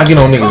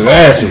on niggas'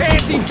 asses.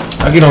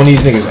 I get on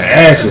these niggas'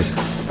 asses.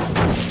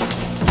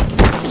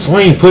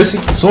 Swing, pussy.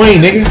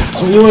 Swing, nigga.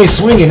 So you ain't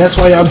swinging. That's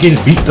why y'all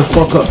getting beat the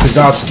fuck up, because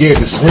y'all scared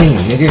to swing,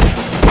 nigga.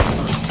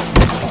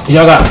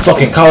 Y'all got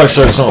fucking collar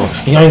shirts on.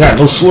 And y'all ain't got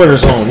no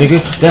sweaters on,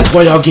 nigga. That's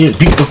why y'all getting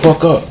beat the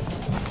fuck up.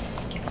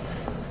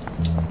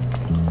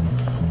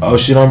 Oh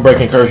shit, I'm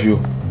breaking curfew.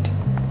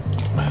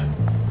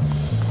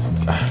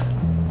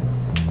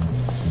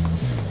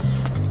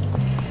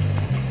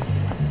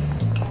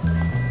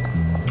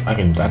 I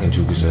can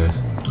juke his ass.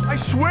 I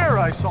swear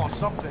I saw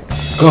something.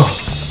 Go.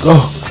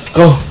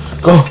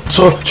 Cho.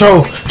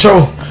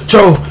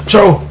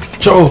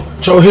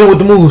 Hit him with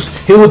the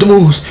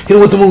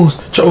moves.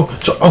 Cho.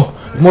 Oh,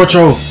 more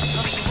Cho.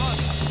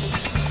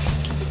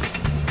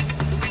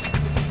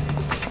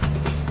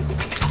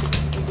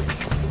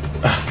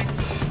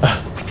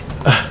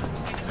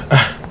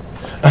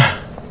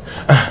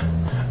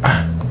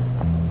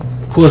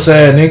 Puss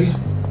ass nigga.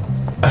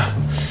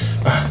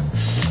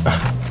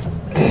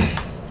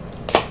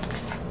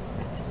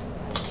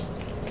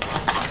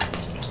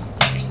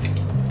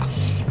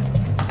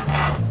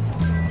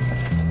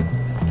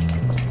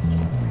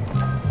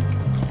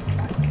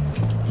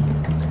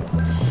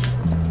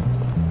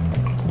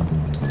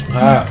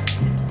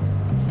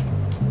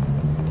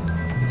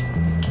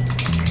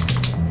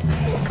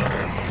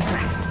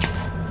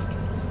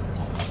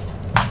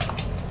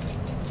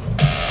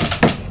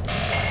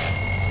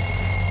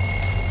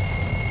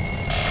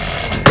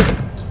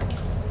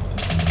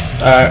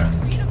 Alright.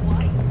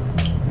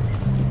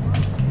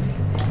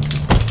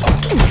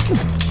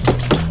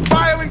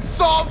 Violence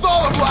solves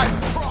all of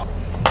life's problems.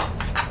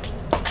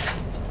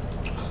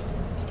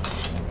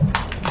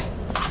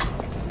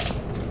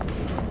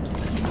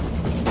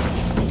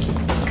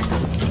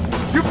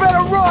 You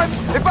better run.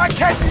 If I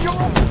catch you,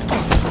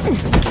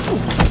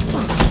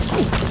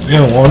 You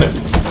don't want it.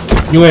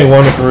 You ain't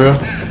want it for real.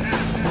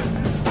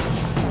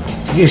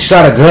 You just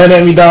shot a gun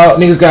at me, dog.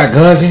 Niggas got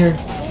guns in here.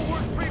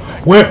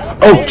 Where?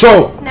 Oh,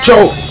 Cho.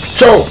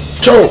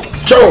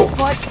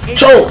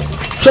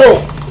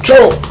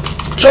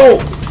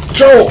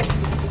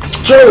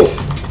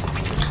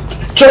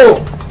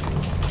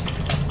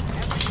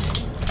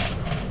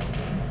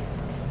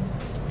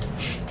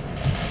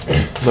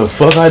 The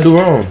fuck I do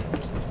wrong?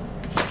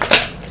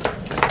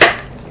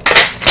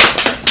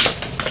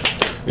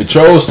 The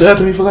troll still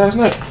after me for last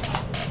night.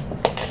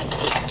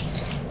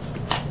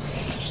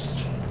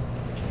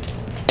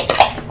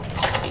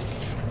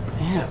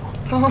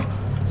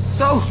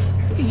 So,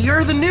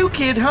 you're the new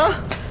kid, huh?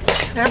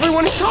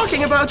 Everyone's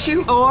talking about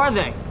you. Oh, are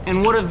they?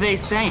 And what are they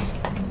saying?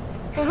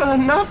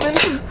 Nothing.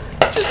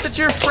 Just that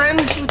you're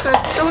friends with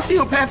that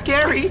sociopath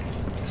Gary.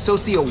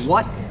 Socio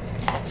what?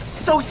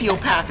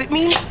 Sociopath. It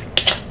means...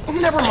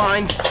 Never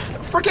mind.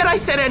 Forget I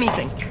said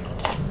anything.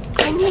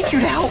 I need you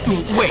to help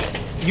me. Wait,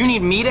 you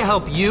need me to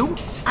help you?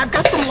 I've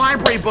got some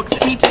library books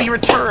that need to be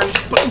returned,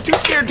 but I'm too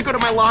scared to go to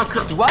my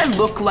locker. Do I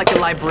look like a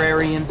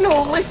librarian?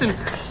 No, listen.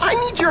 I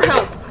need your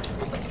help.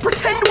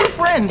 Pretend we're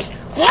friends.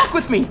 Walk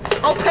with me.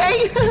 I'll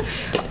pay you $2.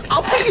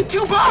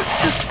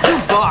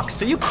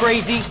 $2? Are you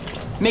crazy?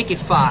 Make it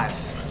 5.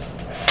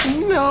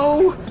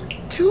 No.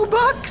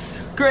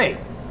 $2? Great.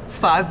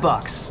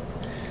 $5.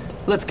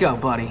 Let's go,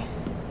 buddy.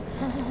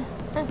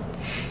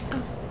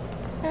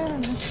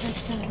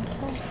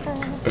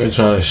 They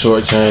trying to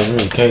shortchange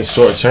me. You can't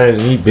shortchange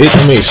me, bitch.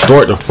 I mean,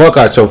 extort the fuck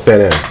out your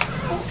fat ass.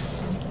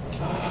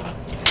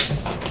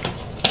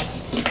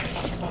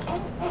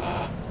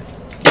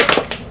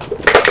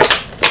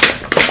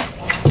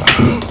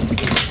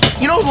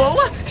 You know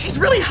Lola? She's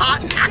really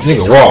hot and actually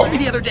Nigga, talked walk. to me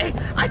the other day.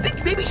 I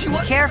think maybe she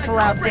was Careful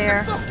out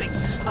there. Something.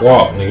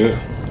 Walk, nigga.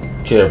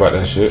 Care about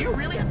that shit. You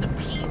really have to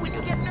pee when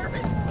you get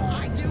nervous?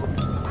 I do.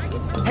 I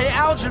get nervous. Hey,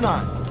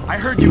 Algernon, I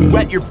heard you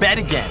wet your bed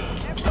again.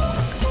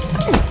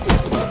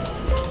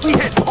 We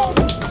hit.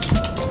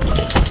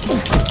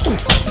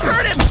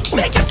 Hurt him!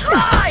 Make him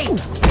cry!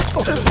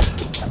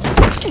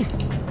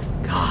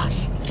 Gosh.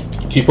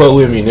 Keep up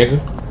with me, nigga.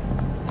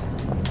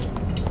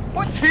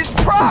 What's his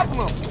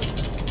problem?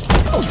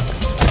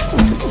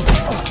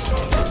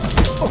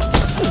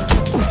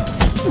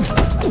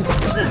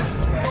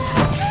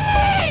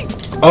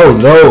 Oh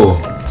no.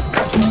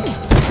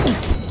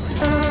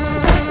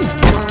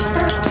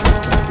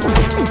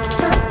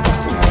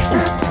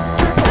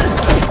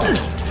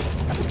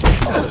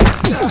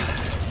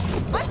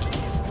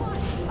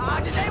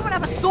 Does anyone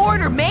have a sword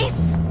or mace?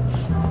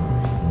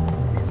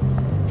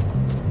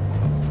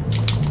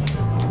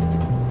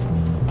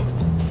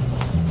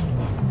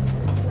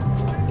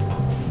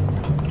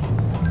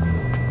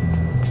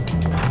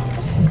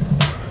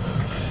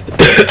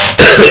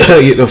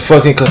 Get the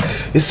fucking.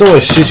 It's so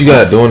much shit you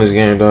gotta do in this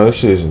game, dog. This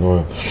shit is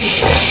annoying.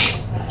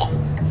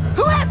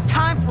 Who has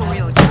time for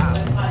real jobs?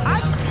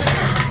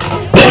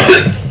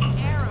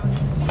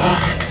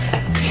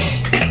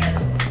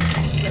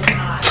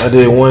 I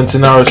did one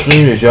 10-hour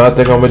stream. If y'all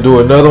think I'm gonna do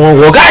another one,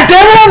 well,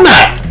 goddamn it, I'm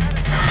not.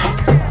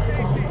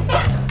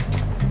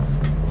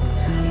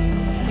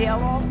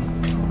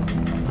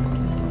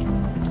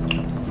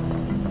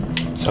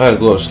 So I had to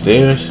go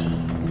upstairs.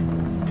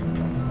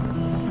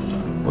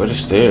 Where the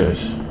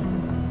stairs?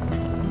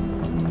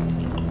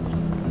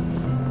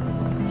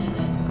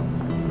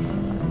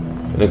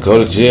 Finna go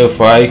to jail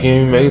before you can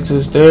even make it to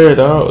the stairs,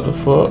 dog. What the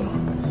fuck?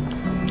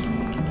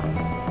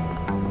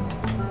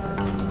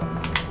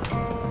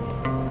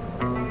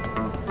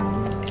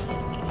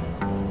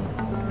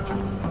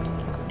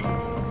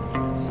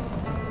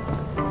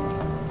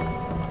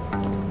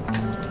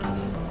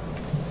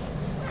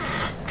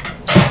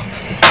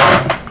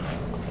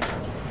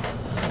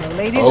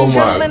 Oh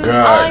my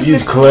god,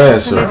 these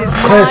classes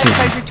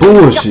is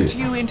bullshit.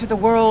 You into the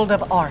world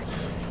of art.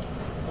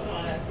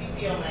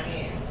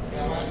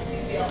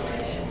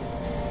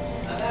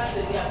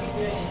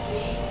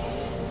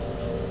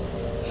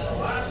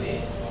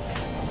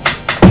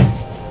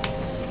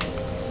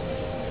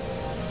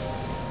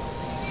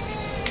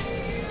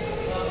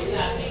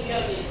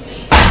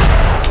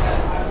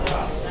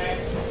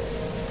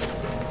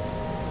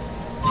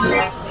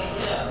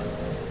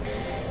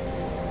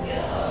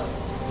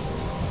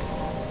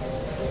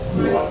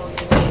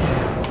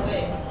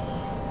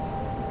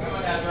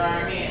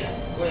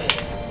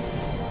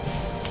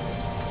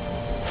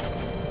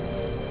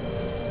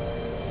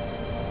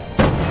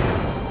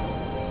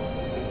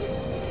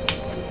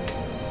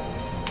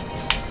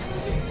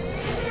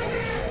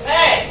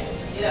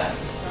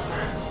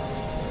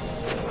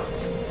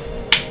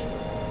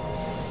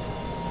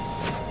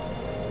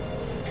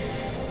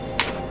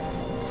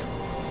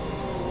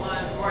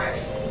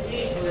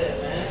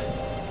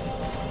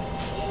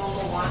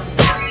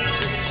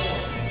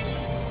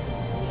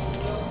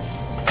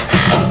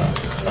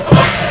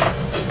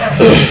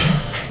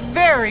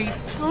 Very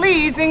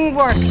pleasing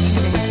work,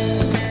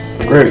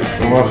 Jimmy. Great,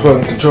 my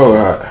fucking controller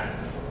hot.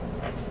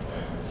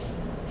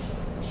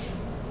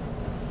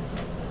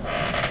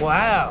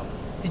 Wow.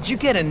 Did you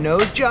get a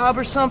nose job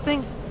or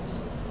something?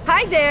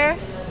 Hi there.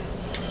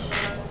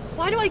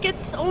 Why do I get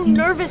so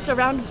nervous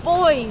around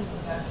boys?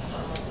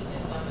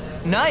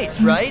 Nice,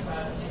 right?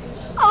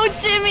 Oh,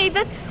 Jimmy,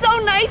 that's so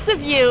nice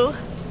of you.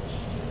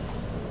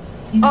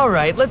 All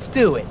right, let's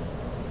do it.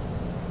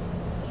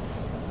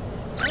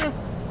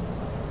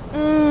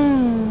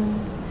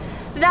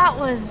 That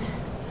was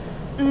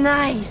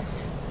nice.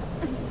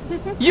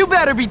 You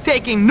better be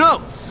taking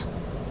notes.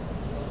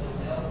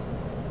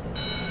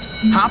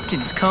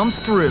 Hopkins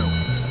comes through.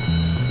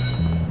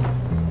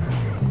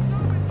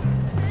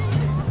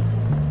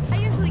 I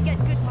usually get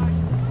good marks.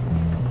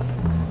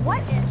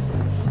 What is?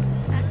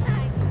 That's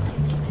nice.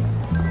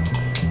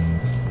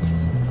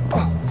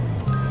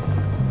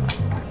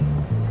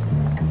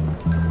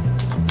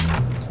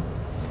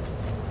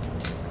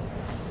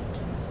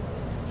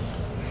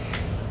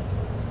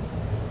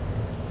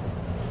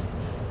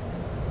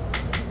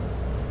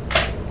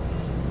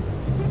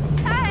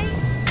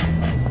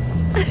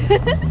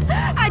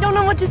 I don't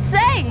know what to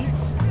say.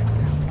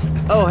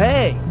 Oh,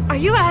 hey. Are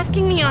you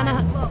asking me on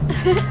a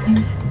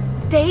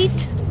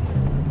date?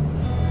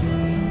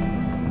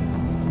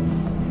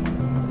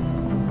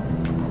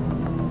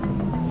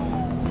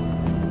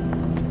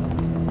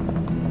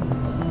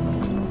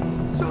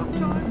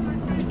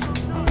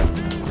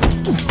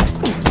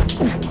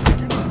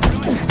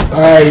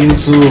 Alright,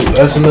 YouTube,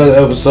 that's another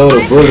episode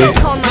of Bully. Let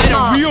a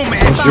real man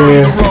I'm find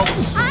saying, the rope.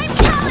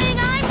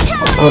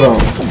 hold on.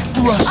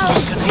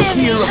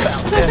 Hear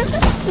about this.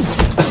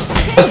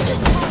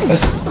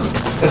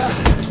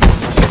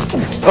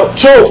 Oh,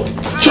 choke.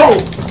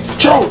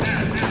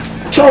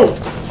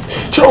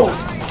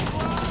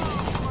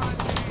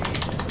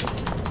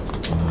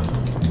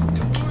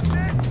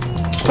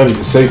 I need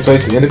a safe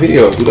place to end the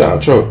video. Do the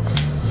outro.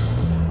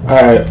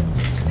 Alright.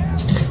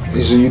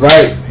 Make sure you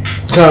like,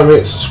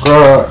 comment,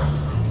 subscribe.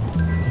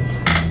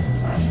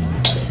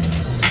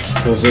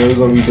 You know what I'm saying?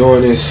 We're gonna be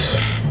doing this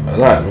a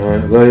lot,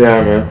 man. Love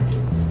y'all, man.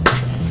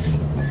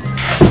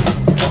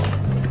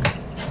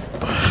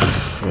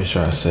 Make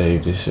sure I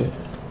save this shit.